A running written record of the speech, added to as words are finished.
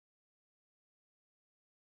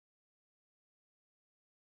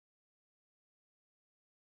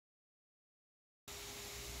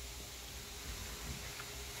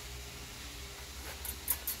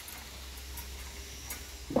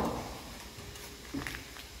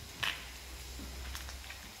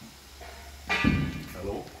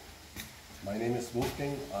My name is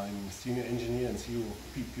Wolfgang. I'm senior engineer and CEO of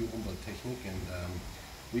PPU Umwelttechnik, and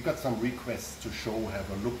we got some requests to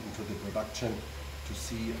have a look into the production to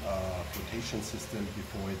see a flotation system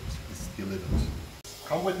before it is delivered.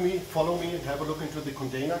 Come with me, follow me, and have a look into the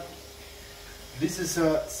container. This is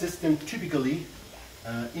a system typically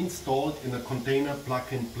installed in a container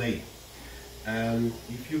plug and play.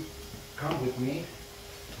 If you come with me,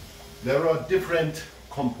 there are different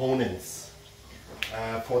components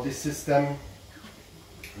for this system,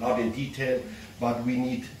 not in detail, but we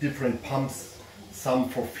need different pumps, some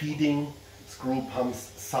for feeding, screw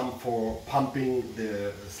pumps, some for pumping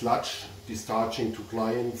the sludge, discharging to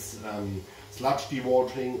clients, sludge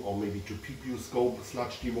dewatering, or maybe to PPU scope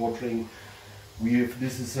sludge dewatering.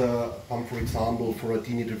 This is a pump, for example, for a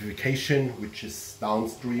denitrification, which is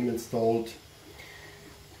downstream installed.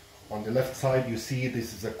 On the left side you see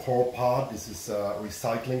this is a core part. This is a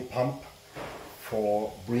recycling pump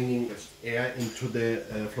for bringing air into the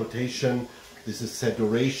flotation. This is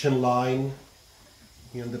saturation line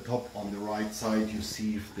here on the top. On the right side you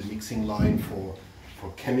see the mixing line for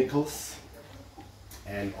chemicals.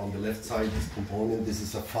 And on the left side, this component, this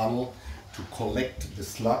is a funnel to collect the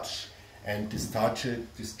sludge and discharge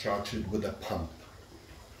it with a pump.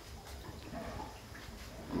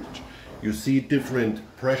 You see different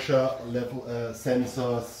pressure level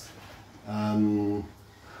sensors.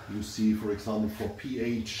 You see, for example, for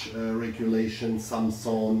pH regulation, some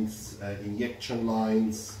zones, injection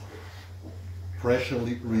lines, pressure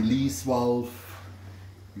release valve.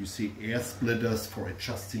 You see air splitters for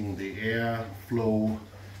adjusting the air flow,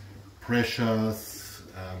 pressures,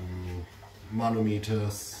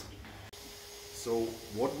 manometers. So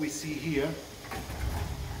what we see here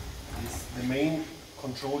is the main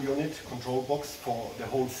control unit, control box for the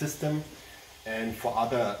whole system, and for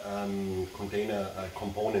other container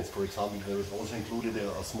components. For example, there is also included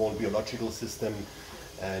a small biological system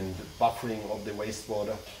and buffering of the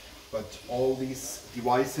wastewater. But all these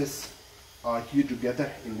devices are here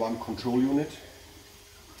together in one control unit.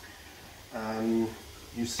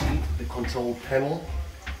 You see the control panel.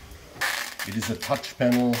 It is a touch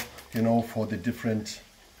panel, you know, for the different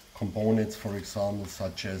components, for example,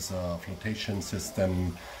 such as a flotation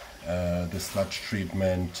system, the sludge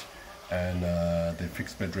treatment, and the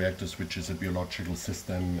fixed bed reactors, which is a biological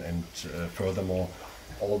system, and furthermore,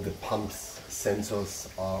 all the pumps, sensors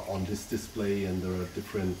are on this display, and there are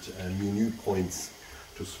different menu points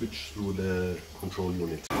to switch through the control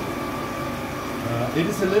unit. It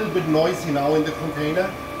is a little bit noisy now in the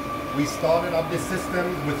container. We started up this system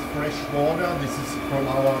with fresh water. This is from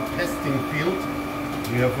our testing field.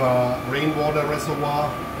 We have a rainwater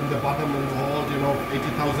reservoir in the bottom of the hall, you know,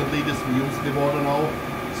 80,000 liters. We use the water now,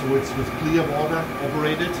 so it's with clear water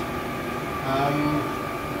operated.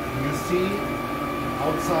 You see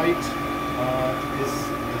outside is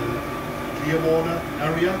clear water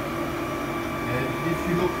area. And if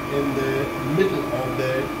you look in the middle of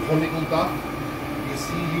the conical DAF, you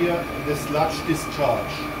see here the sludge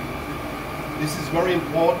discharge. This is very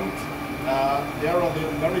important. There are the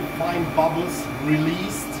very fine bubbles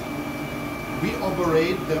released. We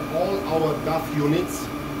operate all our DAF units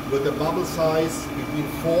with a bubble size between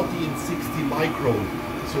 40 and 60 micron.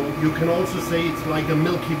 So you can also say it's like a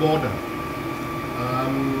milky water.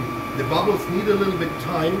 The bubbles need a little bit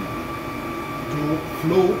time to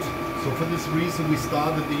float. So for this reason we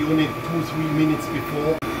started the unit 2-3 minutes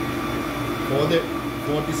before.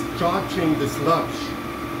 For discharging the sludge,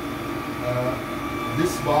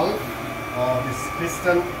 this valve or this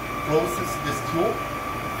piston processes this tube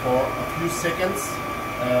for a few seconds,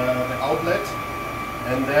 the outlet,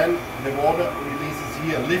 and then the water releases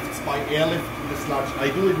here, lifts by airlift the sludge. I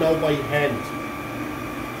do it now by hand.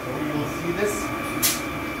 So you will see this.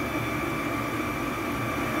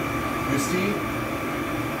 You see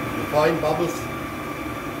the fine bubbles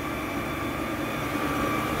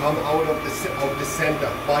come out of the center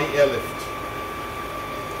by airlift.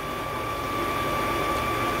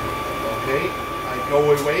 Okay, I go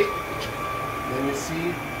away. Then you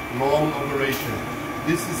see normal operation.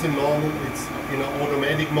 This is a normal, it's in an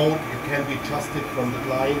automatic mode. It can be adjusted from the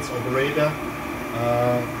client's operator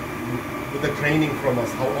with the training from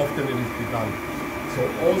us, how often it is done. So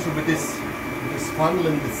also with this funnel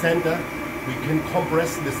in the center, we can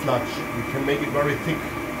compress the sludge. We can make it very thick.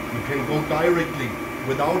 We can go directly,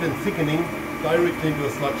 without thickening, directly into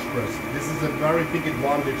a sludge press. This is a very big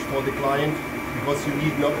advantage for the client, because you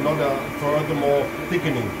need not a furthermore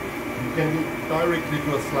thickening. You can do directly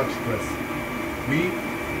to a sludge press. We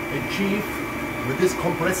achieve with this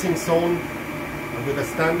compressing zone, with a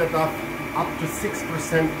standard DAF, up to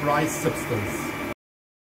 6% dry substance.